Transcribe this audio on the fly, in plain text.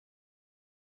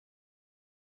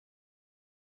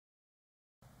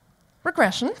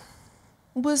Regression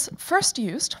was first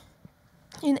used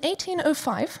in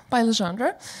 1805 by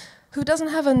Legendre, who doesn't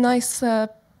have a nice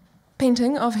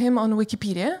painting of him on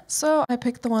Wikipedia, so I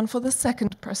picked the one for the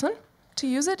second person to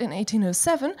use it in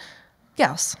 1807,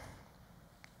 Gauss.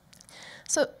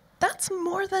 So that's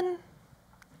more than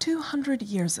 200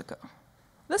 years ago.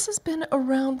 This has been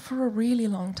around for a really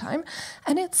long time,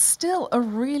 and it's still a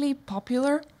really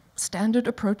popular standard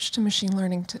approach to machine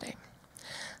learning today.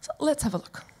 So let's have a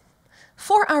look.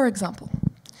 For our example,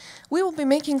 we will be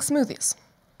making smoothies.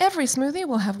 Every smoothie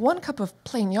will have 1 cup of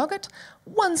plain yogurt,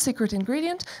 1 secret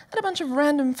ingredient, and a bunch of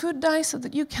random food dye so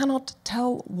that you cannot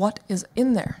tell what is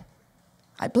in there.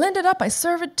 I blend it up, I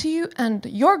serve it to you, and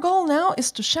your goal now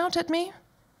is to shout at me,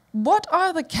 what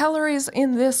are the calories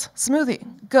in this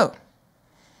smoothie? Go.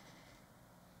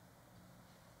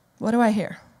 What do I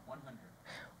hear? 100.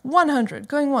 100.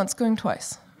 Going once, going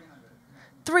twice.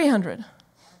 300.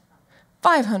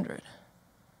 500.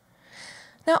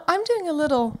 Now, I'm doing a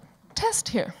little test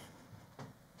here.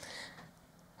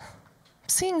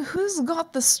 Seeing who's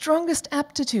got the strongest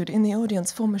aptitude in the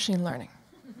audience for machine learning.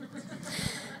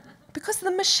 Because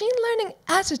the machine learning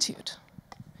attitude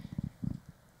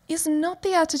is not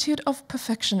the attitude of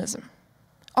perfectionism,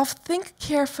 of think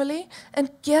carefully and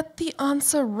get the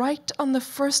answer right on the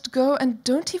first go and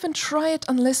don't even try it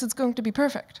unless it's going to be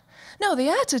perfect. No, the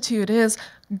attitude is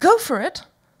go for it,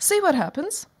 see what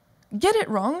happens, get it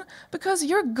wrong, because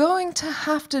you're going to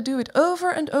have to do it over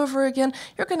and over again.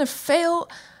 You're going to fail,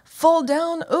 fall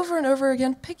down over and over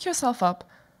again, pick yourself up,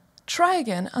 try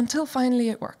again until finally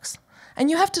it works. And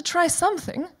you have to try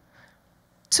something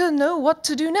to know what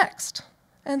to do next.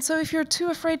 And so if you're too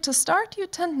afraid to start, you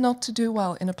tend not to do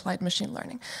well in applied machine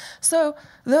learning. So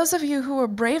those of you who are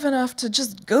brave enough to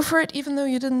just go for it even though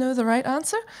you didn't know the right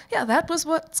answer, yeah, that was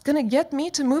what's going to get me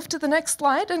to move to the next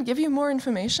slide and give you more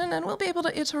information, and we'll be able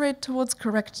to iterate towards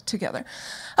correct together.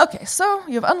 Okay, so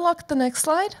you've unlocked the next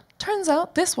slide. Turns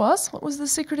out this was, what was the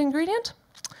secret ingredient?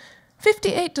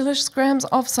 58 delicious grams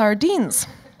of sardines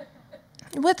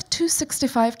with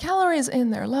 265 calories in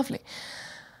there. Lovely.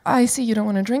 I see you don't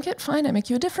want to drink it. Fine, I make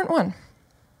you a different one.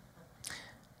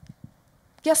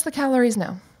 Guess the calories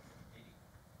now.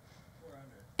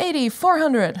 80,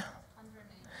 400.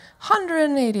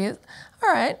 180. All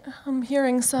right, I'm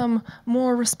hearing some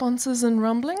more responses and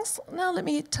rumblings. Now let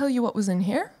me tell you what was in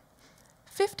here.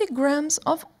 50 grams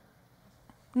of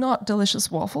not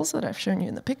delicious waffles that I've shown you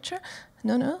in the picture.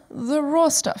 No, the raw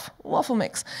stuff, waffle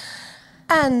mix.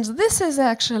 And this is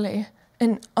actually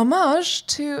an homage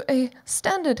to a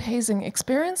standard hazing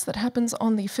experience that happens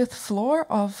on the 5th floor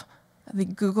of the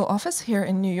Google office here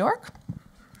in New York,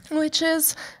 which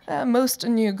is most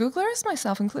new Googlers,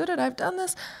 myself included. I've done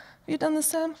this. Have you done this,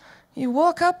 Sam? You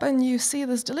walk up and you see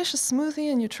this delicious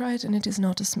smoothie and you try it and it is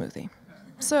not a smoothie.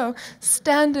 So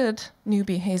standard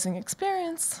newbie hazing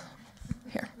experience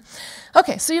here.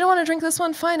 Okay, so you don't want to drink this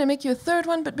one? Fine, I make you a third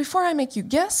one, but before I make you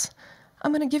guess,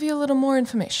 I'm going to give you a little more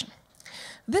information.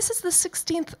 This is the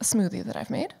 16th smoothie that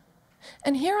I've made,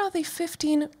 and here are the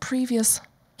 15 previous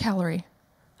calorie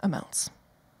amounts.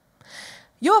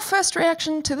 Your first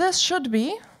reaction to this should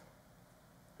be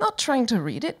not trying to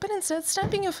read it, but instead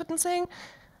stamping your foot and saying,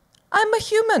 I'm a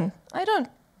human. I don't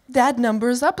add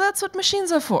numbers up. That's what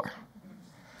machines are for.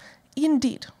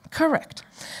 Indeed, correct.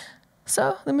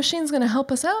 So the machine's going to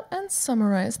help us out and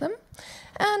summarize them.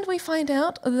 And we find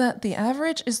out that the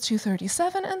average is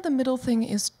 237 and the middle thing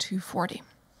is 240.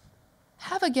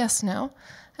 Have a guess now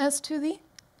as to the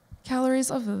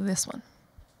calories of this one.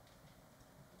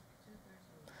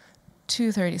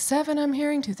 237 I'm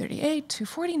hearing, 238,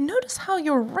 240. Notice how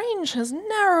your range has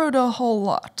narrowed a whole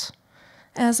lot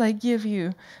as I give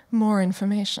you more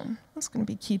information. That's going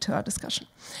to be key to our discussion.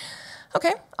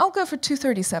 Okay, I'll go for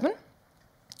 237.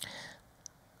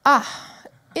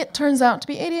 It turns out to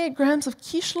be 88 grams of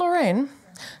Quiche Lorraine,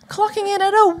 clocking in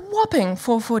at a whopping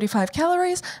 445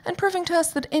 calories and proving to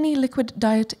us that any liquid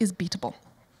diet is beatable.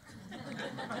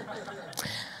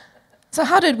 So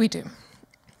how did we do?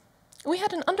 We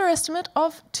had an underestimate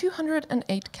of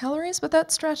 208 calories with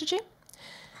that strategy.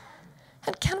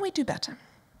 And can we do better?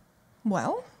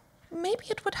 Well, maybe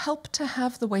it would help to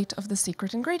have the weight of the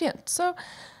secret ingredient. So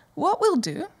what we'll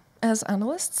do as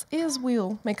analysts is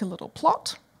we'll make a little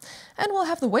plot, and we'll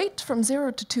have the weight from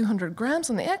 0 to 200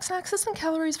 grams on the x-axis and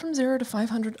calories from 0 to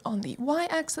 500 on the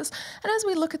y-axis. And as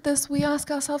we look at this, we ask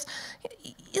ourselves,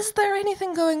 is there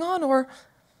anything going on, or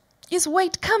is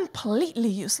weight completely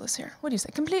useless here? What do you say,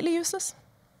 completely useless?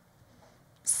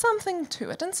 Something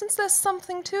to it. And since there's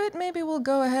something to it, maybe we'll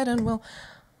go ahead and we'll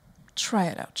try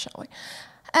it out, shall we?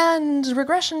 And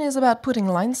regression is about putting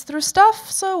lines through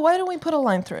stuff, so why don't we put a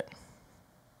line through it?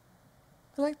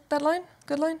 You like that line?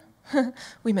 Good line?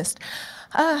 We missed.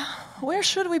 Where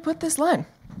should we put this line?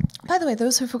 By the way,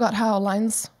 those who forgot how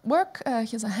lines work,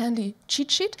 here's a handy cheat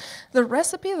sheet. The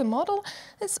recipe, the model,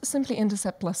 is simply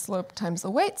intercept plus slope times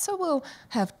the weight. So we'll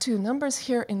have two numbers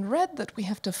here in red that we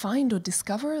have to find or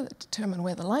discover that determine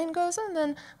where the line goes, and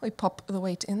then we pop the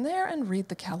weight in there and read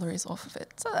the calories off of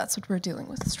it. So that's what we're dealing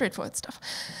with, straightforward stuff.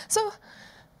 So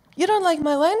you don't like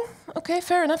my line? Okay,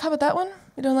 fair enough. How about that one?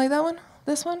 You don't like that one?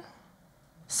 This one?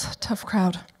 It's a tough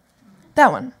crowd.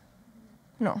 That one?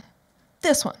 No.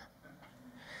 This one?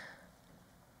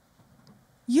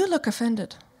 You look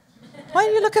offended. Why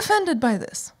do you look offended by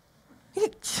this?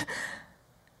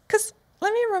 Because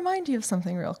let me remind you of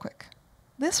something real quick.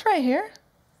 This right here,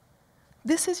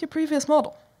 this is your previous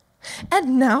model.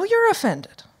 And now you're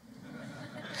offended.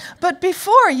 But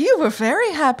before, you were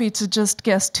very happy to just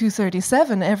guess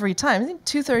 237 every time.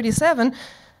 237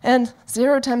 and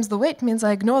 0 times the weight means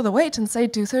I ignore the weight and say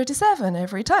 237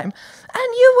 every time.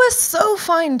 And you were so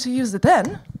fine to use it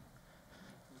then.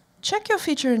 Check your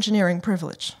feature engineering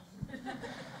privilege.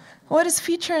 What is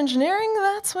feature engineering?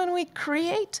 That's when we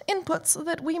create inputs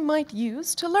that we might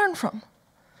use to learn from.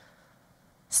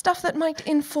 Stuff that might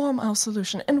inform our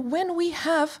solution. And when we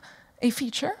have a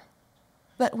feature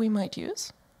that we might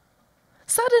use,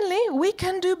 suddenly we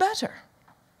can do better.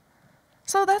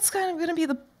 So that's kind of going to be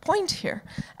the point here.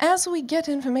 As we get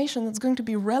information that's going to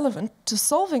be relevant to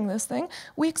solving this thing,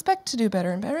 we expect to do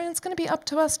better and better, and it's going to be up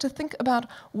to us to think about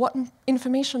what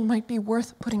information might be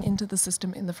worth putting into the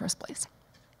system in the first place.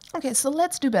 Okay, so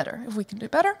let's do better. If we can do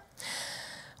better,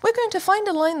 we're going to find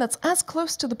a line that's as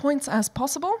close to the points as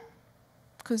possible,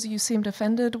 because you seemed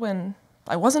offended when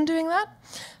I wasn't doing that.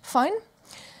 Fine.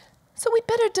 So we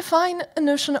better define a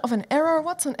notion of an error.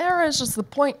 What's an error? It's just the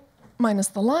point minus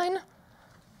the line,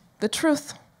 the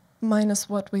truth minus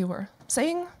what we were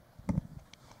saying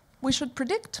we should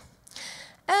predict.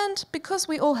 And because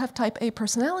we all have type A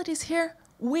personalities here,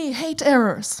 we hate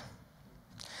errors.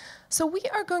 So we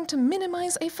are going to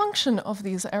minimize a function of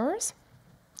these errors.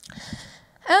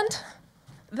 And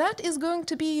that is going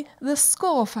to be the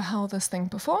score for how this thing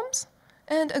performs.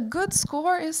 And a good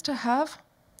score is to have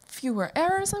fewer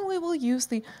errors, and we will use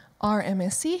the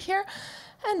RMSE here.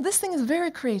 And this thing is very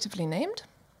creatively named.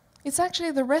 It's actually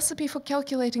the recipe for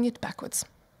calculating it backwards.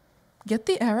 Get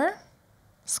the error,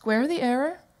 square the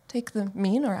error, take the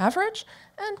mean or average,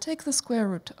 and take the square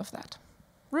root of that.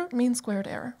 Root mean squared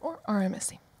error, or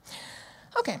RMSE.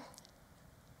 Okay.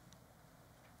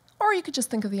 Or you could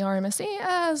just think of the RMSE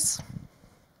as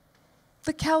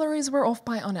the calories we're off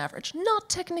by on average. Not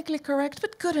technically correct,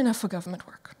 but good enough for government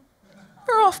work.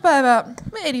 We're off by about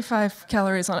 85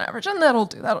 calories on average, and that'll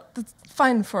do. That's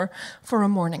fine for a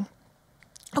morning.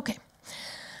 Okay,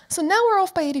 so now we're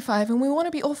off by 85, and we want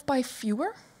to be off by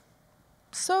fewer.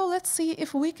 So let's see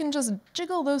if we can just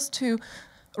jiggle those two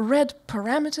red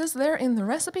parameters there in the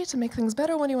recipe to make things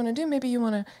better. What do you want to do? Maybe you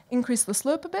want to increase the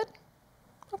slope a bit.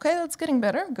 Okay, that's getting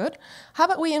better. Good. How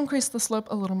about we increase the slope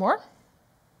a little more?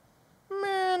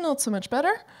 Not so much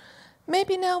better.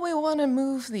 Maybe now we want to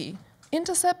move the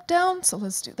intercept down, so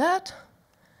let's do that.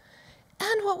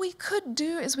 And what we could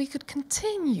do is we could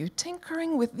continue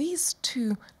tinkering with these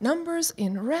two numbers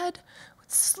in red,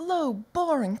 with slow,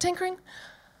 boring tinkering,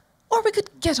 or we could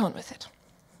get on with it.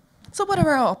 So what are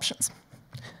our options?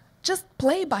 Just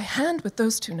play by hand with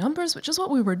those two numbers, which is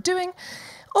what we were doing,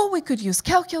 or we could use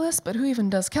calculus, but who even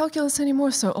does calculus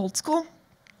anymore, so old school.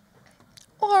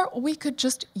 Or we could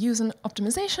just use an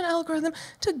optimization algorithm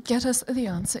to get us the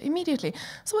answer immediately.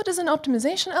 So what does an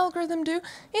optimization algorithm do?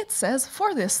 It says,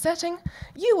 for this setting,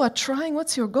 you are trying,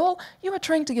 what's your goal? You are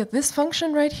trying to get this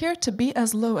function right here to be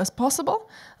as low as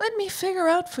possible. Let me figure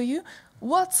out for you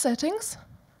what settings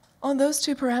on those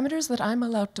two parameters that I'm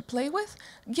allowed to play with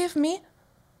give me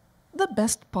the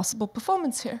best possible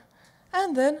performance here.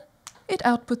 And then it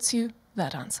outputs you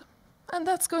that answer. And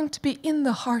that's going to be in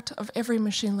the heart of every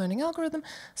machine learning algorithm.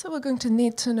 So we're going to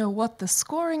need to know what the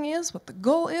scoring is, what the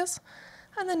goal is,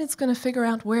 and then it's going to figure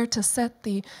out where to set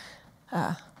the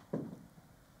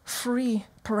free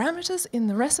parameters in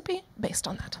the recipe based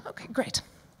on that. Okay, great.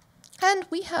 And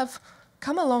we have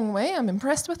come a long way. I'm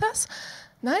impressed with us.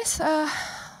 Nice.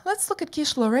 Let's look at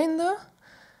Quiche Lorraine, though.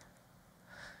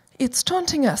 It's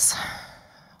taunting us.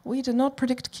 We did not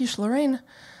predict Quiche Lorraine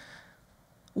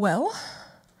well.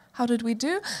 How did we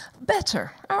do?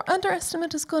 Better. Our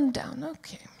underestimate has gone down.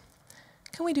 Okay.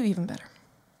 Can we do even better?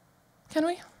 Can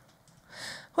we?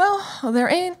 Well, there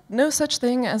ain't no such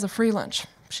thing as a free lunch,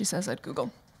 she says at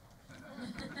Google.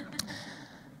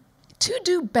 To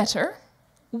do better,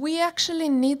 we actually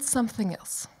need something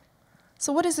else.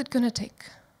 So what is it going to take?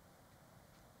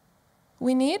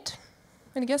 We need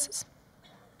Any guesses?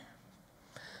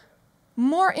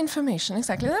 More information,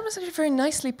 exactly. That was actually very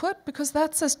nicely put, because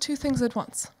that says two things at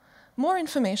once. More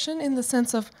information in the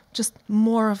sense of just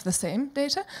more of the same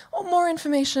data, or more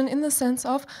information in the sense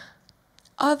of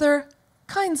other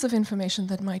kinds of information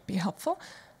that might be helpful.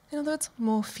 In other words,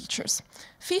 more features.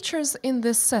 Features in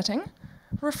this setting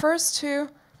refers to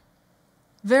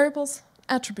variables,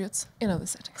 attributes in other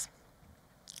settings.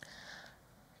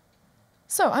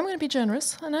 So I'm going to be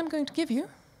generous, and I'm going to give you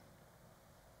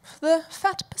the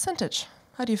fat percentage.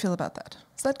 How do you feel about that?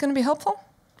 Is that going to be helpful?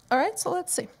 All right, so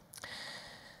let's see.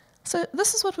 So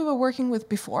this is what we were working with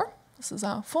before. This is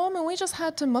our form, and we just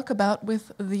had to muck about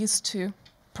with these two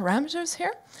parameters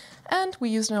here. And we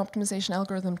used an optimization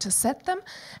algorithm to set them.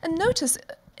 And notice,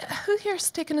 who here has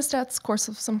taken a stats course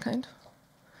of some kind?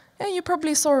 Yeah, you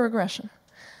probably saw regression.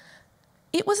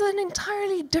 It was an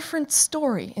entirely different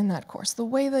story in that course, the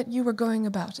way that you were going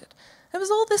about it. There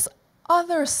was all this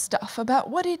other stuff about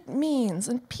what it means,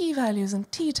 and p-values and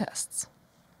t-tests.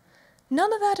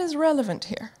 None of that is relevant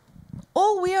here.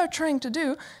 All we are trying to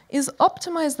do is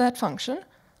optimize that function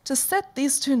to set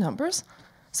these two numbers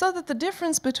so that the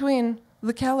difference between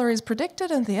the calories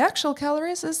predicted and the actual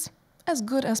calories is as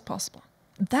good as possible.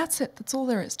 That's it. That's all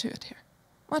there is to it here.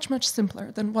 Much, much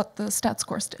simpler than what the stats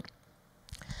course did.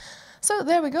 So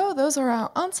there we go. Those are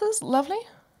our answers. Lovely.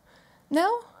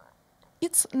 Now,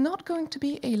 it's not going to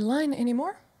be a line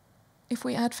anymore if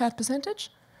we add fat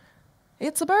percentage.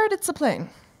 It's a bird, it's a plane.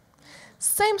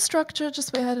 Same structure,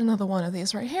 just we add another one of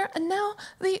these right here. And now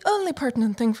the only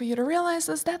pertinent thing for you to realize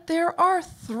is that there are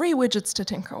 3 widgets to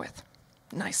tinker with.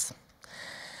 Nice.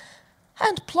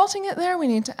 And plotting it there, we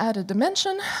need to add a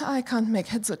dimension. I can't make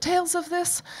heads or tails of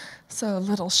this, so a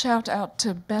little shout out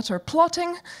to better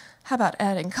plotting. How about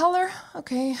adding color?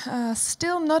 Okay,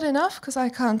 still not enough, because I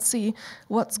can't see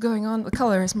what's going on. The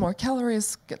color is more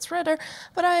calories, gets redder,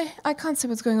 but I can't see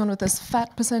what's going on with this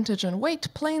fat percentage and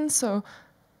weight plane, so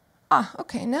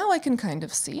okay, now I can kind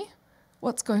of see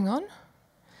what's going on.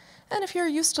 And if you're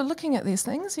used to looking at these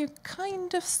things, you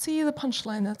kind of see the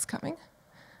punchline that's coming.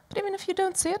 But even if you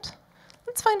don't see it,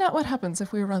 let's find out what happens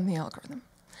if we run the algorithm.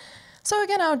 So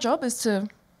again, our job is to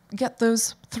get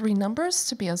those 3 numbers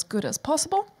to be as good as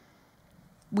possible.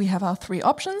 We have our 3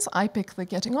 options. I pick the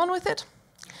getting on with it.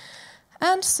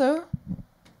 And so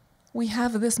we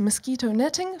have this mosquito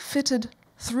netting fitted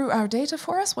through our data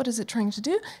for us. What is it trying to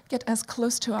do? Get as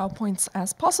close to our points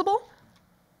as possible.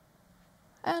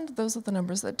 And those are the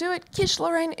numbers that do it. Quiche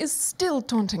Lorraine is still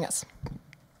taunting us.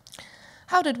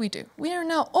 How did we do? We are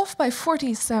now off by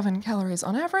 47 calories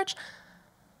on average.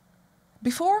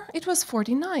 Before, it was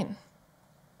 49.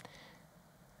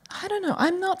 I don't know,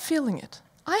 I'm not feeling it.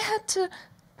 I had to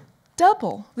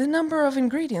double the number of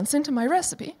ingredients into my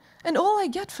recipe, and all I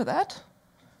get for that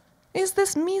is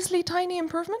this measly tiny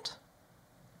improvement.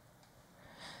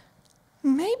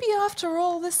 Maybe after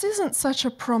all, this isn't such a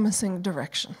promising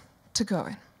direction to go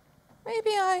in.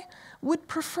 Maybe I would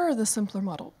prefer the simpler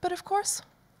model, but of course,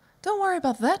 don't worry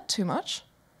about that too much.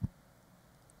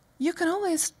 You can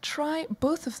always try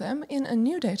both of them in a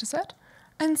new dataset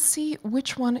and see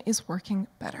which one is working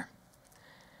better.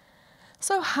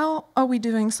 So how are we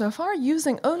doing so far?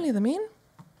 Using only the mean.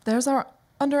 There's our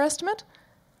underestimate.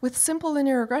 With simple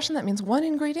linear regression, that means 1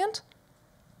 ingredient.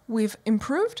 We've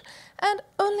improved. And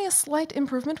only a slight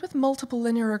improvement with multiple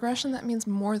linear regression. That means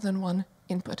more than 1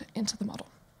 input into the model.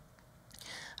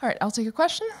 All right, I'll take a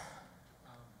question.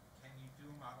 Can you do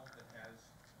a model that has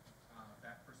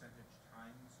fat percentage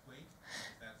times weight?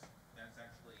 That's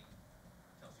actually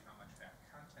tells you how much fat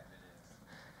content it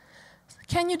is.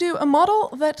 Can you do a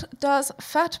model that does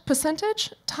fat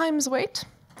percentage times weight?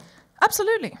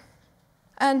 Absolutely.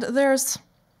 And there's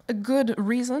a good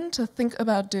reason to think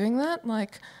about doing that,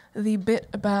 like the bit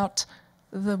about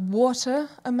the water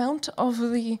amount of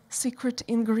the secret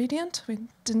ingredient. We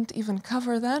didn't even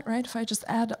cover that, right? If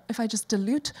I just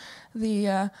dilute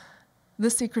the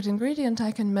secret ingredient,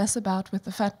 I can mess about with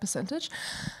the fat percentage.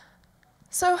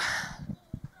 So,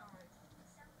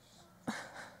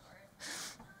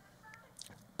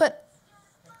 but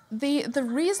the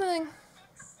reasoning,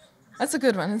 that's a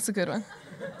good one, it's a good one.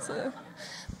 So,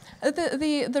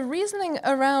 the reasoning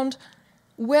around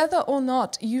whether or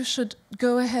not you should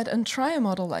go ahead and try a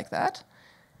model like that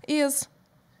is,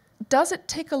 does it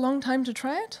take a long time to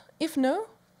try it? If no,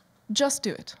 just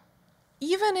do it.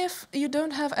 Even if you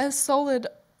don't have as solid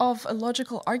of a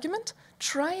logical argument,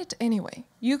 try it anyway.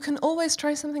 You can always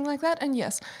try something like that, and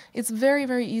yes, it's very,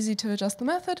 very easy to adjust the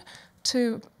method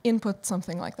to input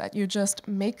something like that. You just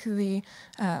make the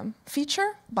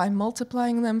feature by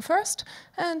multiplying them first,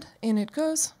 and in it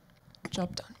goes,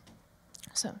 job done.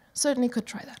 So certainly could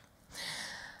try that.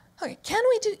 Okay, can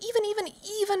we do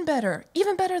even better?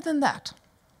 Even better than that?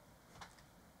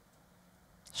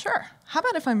 Sure. How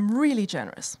about if I'm really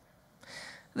generous?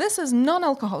 This is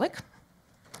non-alcoholic,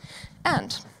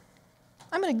 and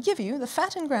I'm going to give you the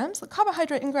fat in grams, the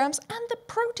carbohydrate in grams, and the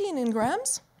protein in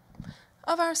grams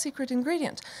of our secret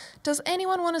ingredient. Does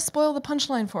anyone want to spoil the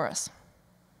punchline for us?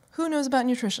 Who knows about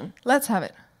nutrition? Let's have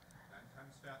it. 9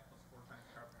 times fat plus 4 times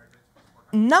carbohydrates plus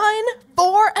 4 times 9,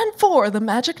 4, and 4, the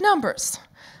magic numbers.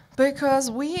 Because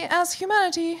we as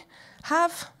humanity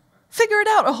have figured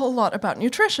out a whole lot about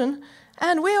nutrition,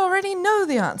 and we already know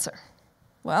the answer.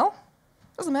 Well,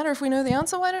 doesn't matter if we know the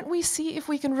answer, why don't we see if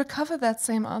we can recover that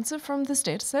same answer from this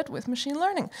data set with machine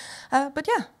learning? But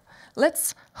yeah,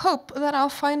 let's hope that our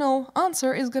final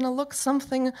answer is going to look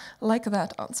something like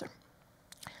that answer.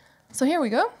 So here we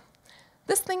go.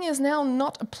 This thing is now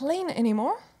not a plane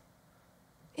anymore.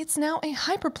 It's now a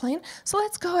hyperplane, so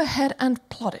let's go ahead and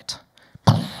plot it.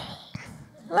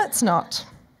 Let's not.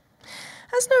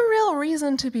 There's no real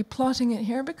reason to be plotting it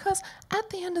here because at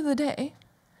the end of the day,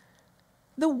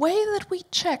 the way that we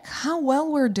check how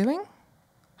well we're doing,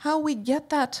 how we get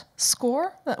that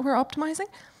score that we're optimizing,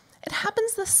 it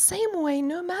happens the same way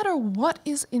no matter what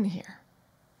is in here.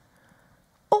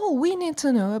 All we need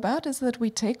to know about is that we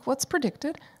take what's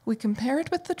predicted, we compare it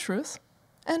with the truth,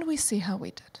 and we see how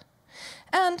we did.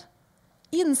 And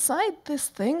inside this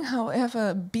thing,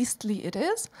 however beastly it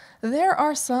is, there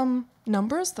are some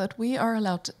numbers that we are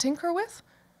allowed to tinker with,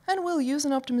 and we'll use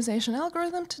an optimization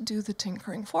algorithm to do the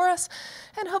tinkering for us,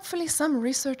 and hopefully some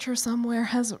researcher somewhere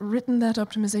has written that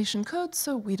optimization code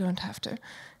so we don't have to.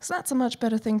 So that's a much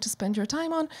better thing to spend your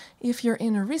time on if you're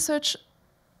in a research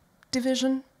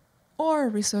division or a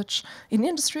research in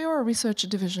industry or a research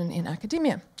division in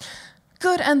academia.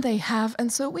 Good, and they have,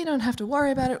 and so we don't have to worry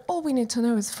about it. All we need to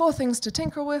know is 4 things to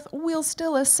tinker with. We'll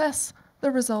still assess the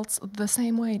results the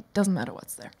same way, doesn't matter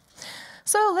what's there.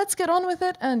 So let's get on with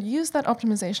it and use that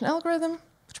optimization algorithm,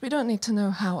 which we don't need to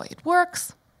know how it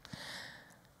works.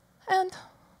 And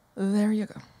there you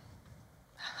go.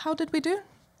 How did we do?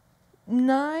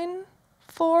 9,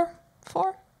 4,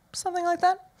 4, something like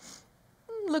that.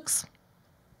 Looks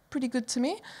pretty good to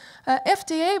me.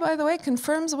 FDA, by the way,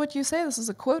 confirms what you say. This is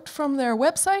a quote from their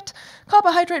website.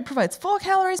 Carbohydrate provides 4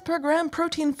 calories per gram,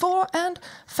 protein 4, and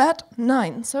fat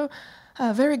 9. So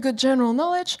very good general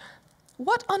knowledge.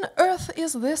 What on earth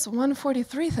is this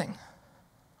 143 thing?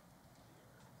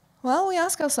 Well, we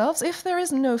ask ourselves, if there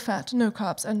is no fat, no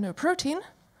carbs, and no protein,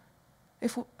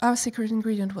 if our secret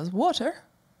ingredient was water,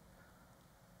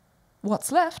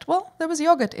 what's left? Well, there was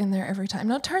yogurt in there every time.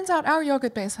 Now, it turns out our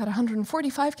yogurt base had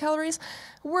 145 calories.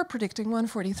 We're predicting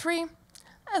 143.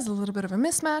 There's a little bit of a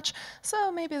mismatch,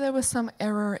 so maybe there was some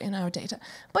error in our data.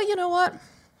 But you know what?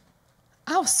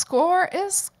 Our score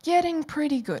is getting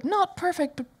pretty good. Not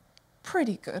perfect, but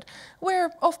pretty good.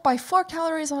 We're off by 4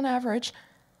 calories on average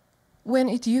when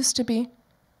it used to be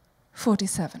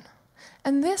 47.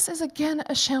 And this is, again,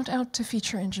 a shout out to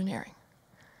feature engineering.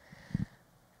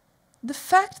 The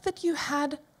fact that you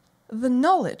had the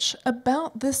knowledge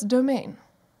about this domain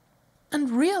and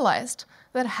realized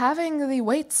that having the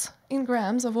weights in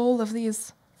grams of all of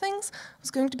these things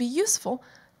was going to be useful,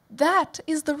 that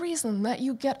is the reason that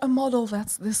you get a model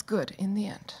that's this good in the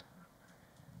end.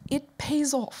 It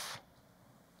pays off.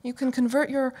 You can convert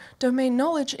your domain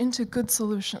knowledge into good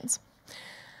solutions.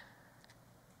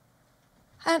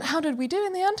 And how did we do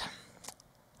in the end?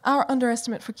 Our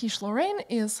underestimate for Quiche Lorraine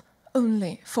is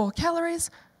only 4 calories.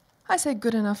 I say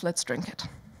good enough, let's drink it.